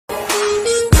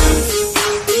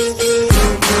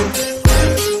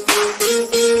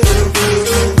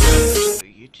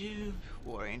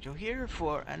Angel here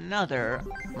for another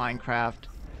Minecraft.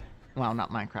 Well,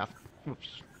 not Minecraft.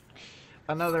 Oops.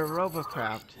 Another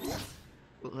robocraft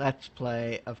Let's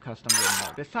Play of custom game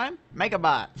mode. This time,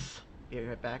 Megabots. Be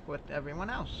right back with everyone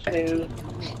else. Hello.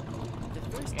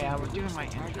 Yeah, we're doing my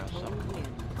intro, so.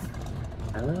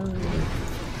 Hello.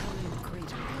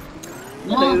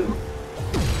 No!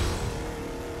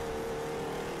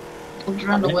 Don't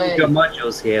run away. Your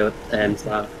modules here and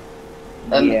stuff.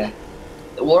 Yeah.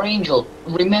 War Angel,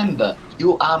 remember,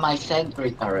 you are my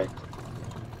sentry turret.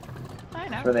 I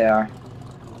know. Where they are.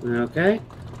 Okay.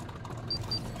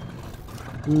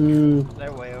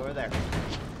 They're way over there.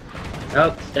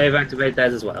 Oh, they've activated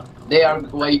theirs as well. They are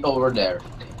way over there.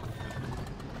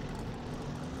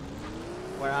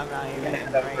 Where I'm not even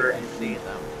Head over to see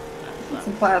them. That's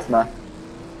Some plasma.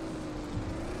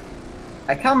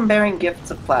 I come bearing gifts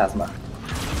of plasma. I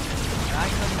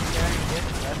couldn't guarantee it.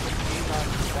 That's what she's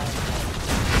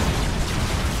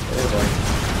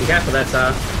on Be careful there,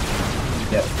 sir.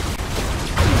 Yep.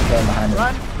 Going behind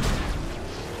Run! him.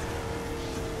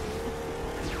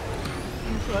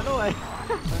 Run away!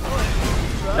 Run away!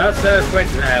 Run Not so quick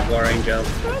there, War Angel.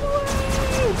 Run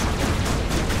away!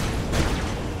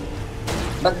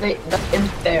 But that's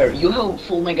unfair. You have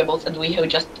full megabots and we have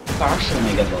just partial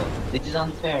megabots. This is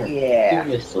unfair. Yeah.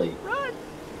 Seriously. Run!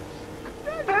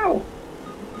 Ow!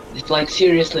 It's like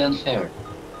seriously unfair.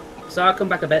 So I'll come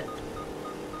back a bit.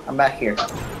 I'm back here.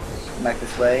 I'm back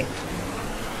this way.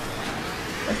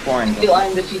 There's four angels. Still,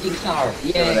 I'm defeating Star. Over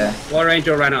Yay. there. War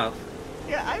Angel ran off.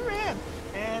 Yeah, I ran.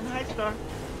 And hi, Star.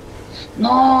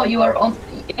 No, you are on.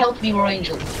 Help me, War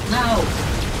Angel. Now. I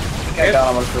think I got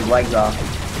almost his legs off.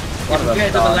 One If of we them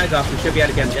get the gone. leg off, we should be able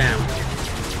to get him down.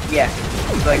 Yeah.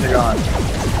 His legs are gone.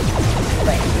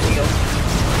 Thanks, shield.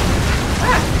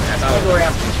 Yeah, that Don't was go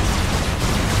around.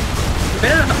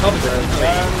 better than the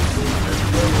opposite.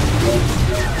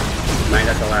 Mate,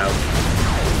 that's allowed.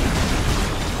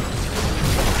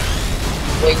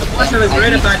 Wait, The question is, we're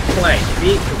in a bad place.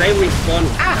 They respawn.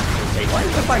 Why did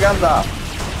you put my guns off?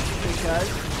 Because,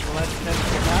 let's test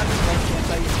your gun. Let's see if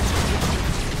I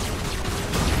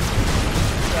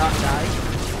shot die.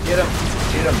 Shoot him.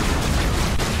 Shoot him.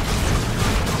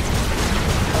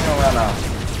 I'm gonna run off.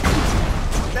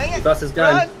 Dang He it! lost his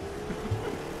gun. Run!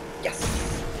 Yes.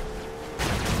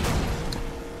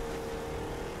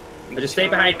 But just stay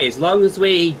behind me. As long as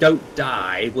we don't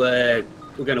die, we're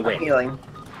gonna I'm win. healing.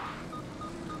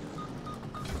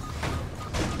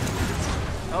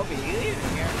 Oh, be leaving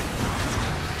here.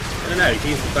 I don't know.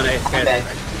 He's gonna I'm get. back.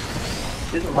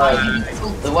 Shoot him. Why,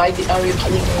 Bye. why are you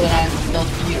killing me when I'm not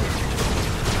here?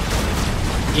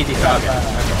 Easy target.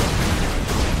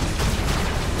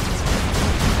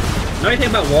 The only thing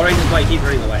about War Angel is why he keeps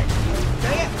running away.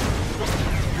 Dang it!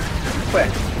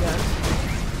 Quick. Yes.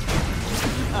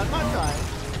 I'm not trying.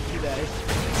 You guys.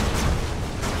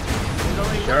 There's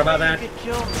only Sure one about way that? you could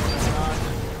kill me,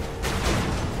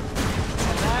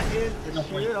 and that is to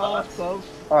shoot it off close.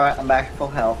 Alright, I'm back at full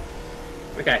health.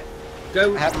 Okay.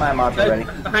 Go. I have my module Go ready.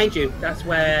 behind you. That's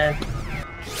where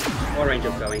War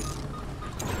Angel's going.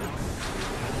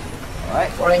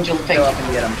 Alright. War Angel, Go thank up you.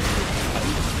 and get him.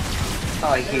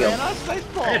 Oh, he Hey, healed. man, I space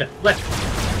ball. I did a flip. I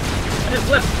did a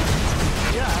flip.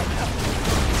 Yeah, I know.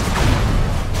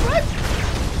 What?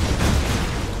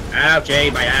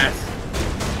 Ouchie, my ass.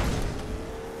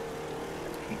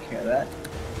 Take care of that.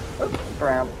 Oops,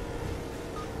 brown.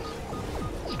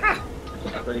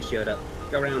 I've got his shield up.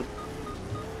 Go around.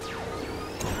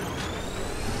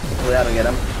 Hopefully that'll get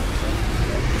him.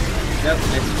 Nope,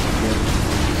 missed.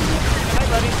 Hi,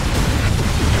 buddy.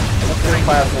 Let's do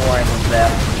plasma war angels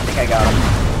death. I think I got him.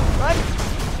 Run!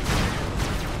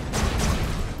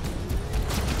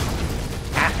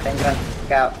 Ah, chain gun.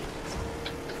 Look out.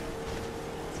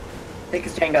 Take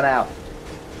his chain gun out.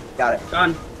 Got it.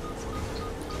 Gone.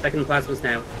 Second plasmas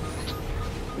now.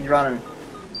 He's running.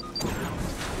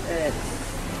 Eh.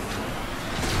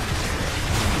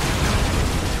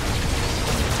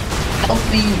 Help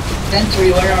me,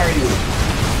 Sentry, where are you?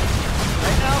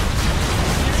 Right now?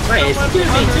 Wait, it's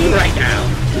 2v2 right now.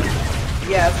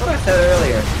 Yeah, that's what I said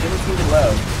earlier. Didn't seem to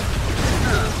load.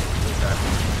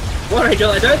 Oh. War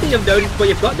Angel, I don't think you've noticed, but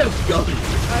you've got no guns.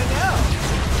 I know.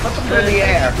 Put them through the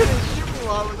air. You couldn't shoot me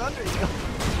while I was under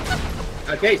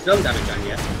you. Okay, some damage on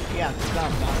you. Yeah,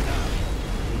 stop,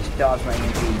 no. Just dodged my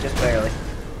EMP, just barely.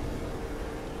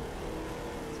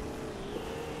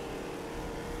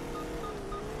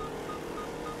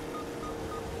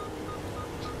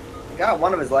 I got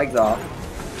one of his legs off.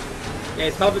 Yeah,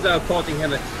 his hovers are causing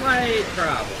him a slight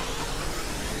problem.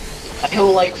 I have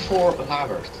like 4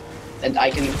 hovers, and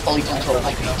I can fully control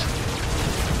my feet.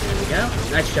 There we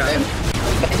go. Nice shot.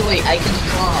 By the way, I can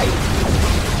fly.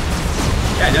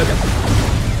 Yeah, no go.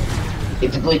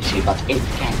 It's glitchy, but it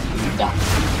can be done.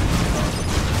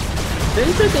 The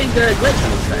interesting glitch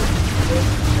on this thing.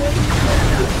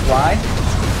 Fly?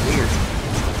 Weird.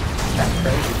 That's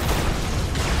crazy.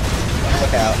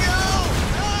 Look out.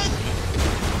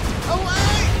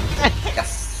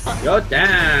 Yes. You're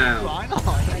down.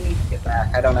 Finally. I need to get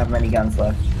back. I don't have many guns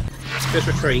left. Just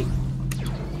retreat.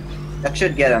 That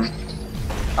should get him.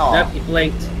 Oh, Nope, you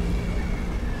blinked.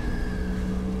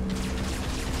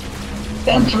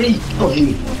 Sentry, kill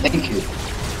him. Thank you.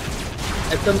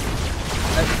 I've done.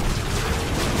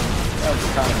 that was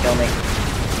trying to kill me.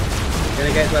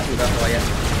 Gonna get his weapons off for you.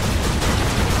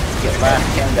 Get last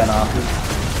handgun off.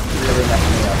 He's really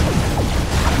messing me up.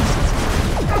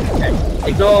 Okay.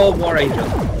 Ignore War Angel.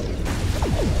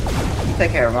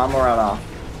 Take care of him. I'm gonna run off.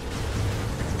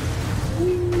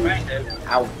 Right, dude.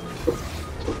 Ow.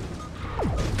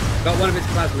 Got one of his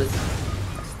plasmas.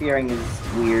 Steering is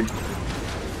weird.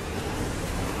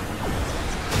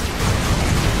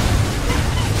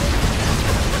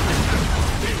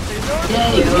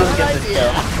 Yay! Let's get this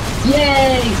kill.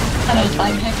 Yay!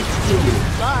 I'm happy to kill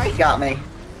you. He got me.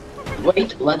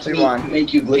 Wait, let We me won.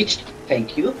 make you glitched.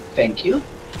 Thank you, thank you.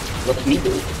 Let me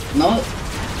do it. No.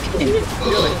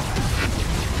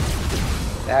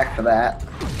 Back for that.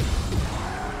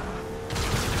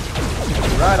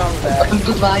 Right on that.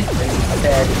 Goodbye.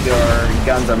 Instead, your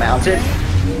guns are mounted.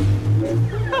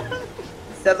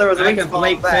 Said there was a I weak can spot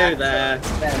blink back. too there.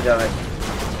 Take advantage of it.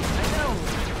 I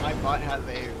know my bot has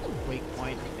a weak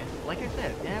point, and like I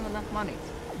said, they have enough money.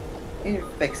 You need to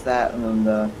fix that and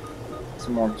then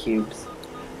some more cubes.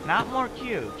 Not more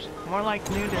cubes, more like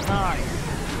new design.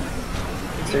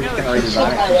 So you're just gonna there's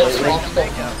redesign so it much completely?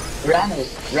 makeup. Ramos.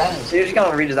 So you're just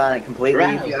gonna redesign it completely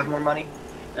Right. if you have more money?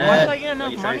 Once I get what are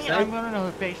enough you trying money, to say? I'm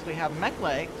gonna basically have mech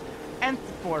legs and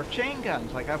 4 chain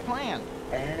guns like I planned.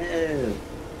 Oh.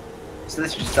 So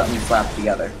this is just something you slap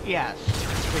together. Yes,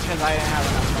 because I didn't have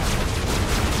enough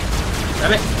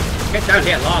Damn it! Get down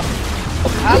here, lost.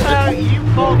 money. How about you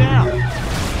fall down?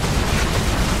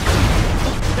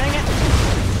 Dang it!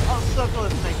 Oh, so close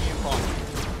to making you fall.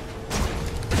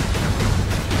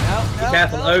 No, Be no,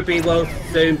 careful, no. Obi will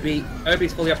soon be.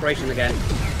 Obi's fully operational again.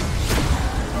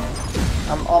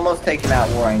 I'm almost taking out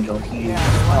War Angel. He's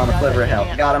Yeah, on a sliver of health.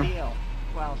 can't Got him. steal.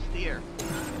 Well, steer.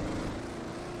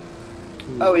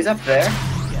 Oh, he's up there.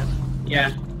 Yes. Yeah.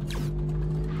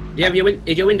 Do you have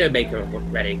is your window maker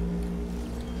ready?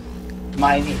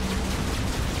 My You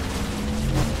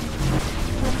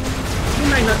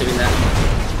might not doing that.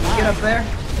 Can you get up there?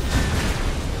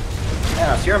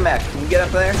 Yeah, so you're a mech. Can you get up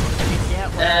there? You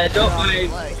can't let Don't it on mind.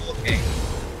 the leg. Okay.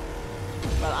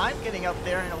 But I'm getting up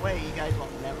there in a way you guys will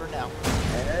never know.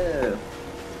 Oh.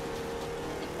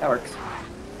 That works.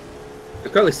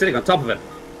 You're currently sitting on top of it.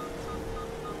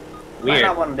 Might Weird.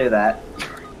 not want to do that.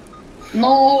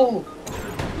 No.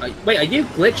 Wait, are you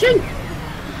glitching?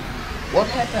 What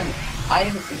happened?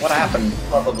 What happened?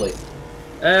 Probably.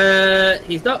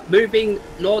 He's not moving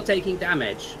nor taking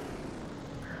damage.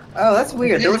 Oh, that's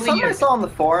weird. There was Really something I weird. saw on the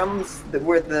forums that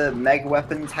where the mega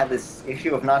weapons had this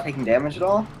issue of not taking damage at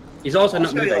all. He's also I'll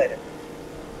not show you moving. later.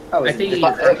 Oh, I is think it he's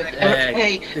just-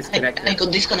 Hey, disconnected. I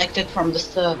got disconnected from the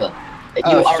server.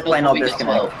 Oh, You it's are just plain not old moving as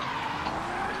disconnect.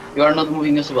 well. You are not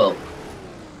moving as well.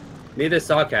 Neither is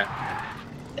Saka.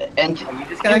 And Are you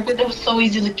disconnected? it was so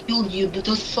easy to kill you. That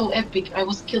was so epic. I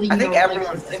was killing I think your legs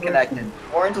everyone's and disconnected.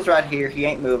 Orange's right here. He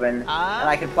ain't moving, and Ah.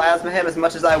 I can plasma him as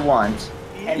much as I want.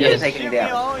 And you doesn't can take any shoot me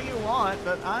damage. all you want,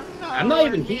 but I'm not. I'm not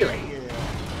even near healing. you.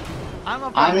 I'm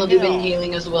up I'm on not the even hill.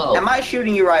 healing as well. Am I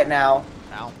shooting you right now,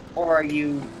 No. or are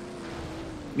you?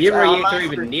 Neither On of you my two are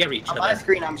even screen- near each On my other.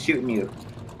 screen, I'm shooting you.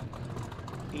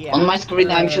 Yeah. On my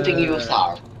screen, I'm shooting you,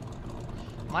 Sar.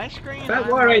 My screen. Fat I'm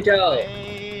War Angel.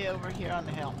 way over here on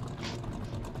the hill.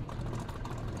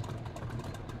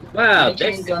 Wow, My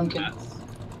chain this. gun can-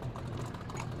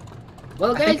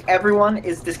 Well, I guys, think everyone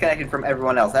is disconnected from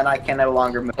everyone else, and I can no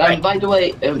longer move. By the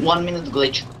way, 1 minute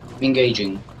glitch.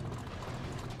 Engaging.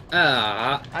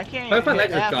 I can't both my even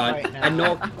legs hit are F gone, right now. and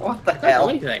no, What the I don't do hell?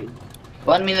 anything.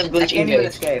 1 minute I glitch can't even engage.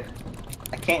 escape.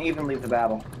 I can't even leave the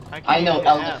battle. can't I know hit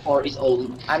F. L4 is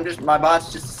old. My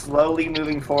bot's just slowly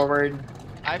moving forward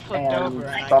I flipped over and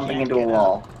and I bumping can't into a get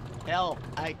wall. Up. Help!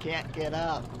 I can't get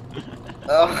up.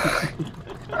 Oh.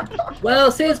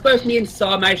 Well, since both me and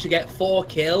Saw managed to get 4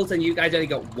 kills and you guys only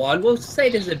got 1, we'll say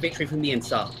this is a victory for me and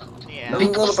Saw. Yeah. This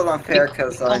is a little bit unfair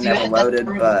because I you never had that loaded,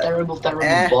 terrible, but terrible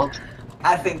eh. bot.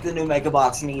 I think the new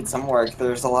Megabots need some work.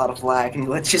 There's a lot of lag and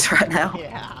glitches right now.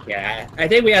 Yeah. Yeah, I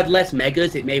think we had less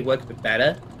megas, it may work a bit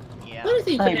better. Yeah. Well, I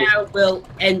think for Maybe. now we'll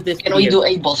end this Can we video. do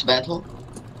a boss battle?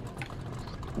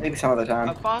 Maybe some other A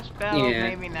time. boss battle Yeah.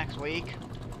 maybe next week.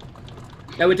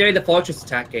 No, we're doing the Fortress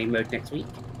Attack game mode next week.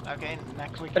 Okay,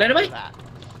 next week. But anyway- after that.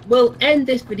 We'll end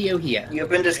this video here. You've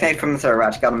been disconnected from the server. I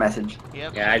just got a message.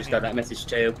 Yep. Yeah, I just got that message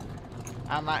too.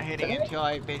 I'm not hitting it until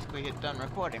I basically hit done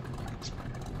recording.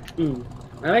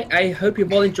 Alright, I hope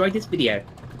you've all enjoyed this video.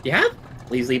 If you have,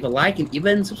 please leave a like and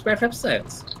even subscribe for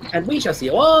episodes. And we shall see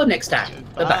you all next time.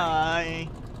 Bye-bye. Bye.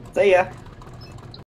 See ya.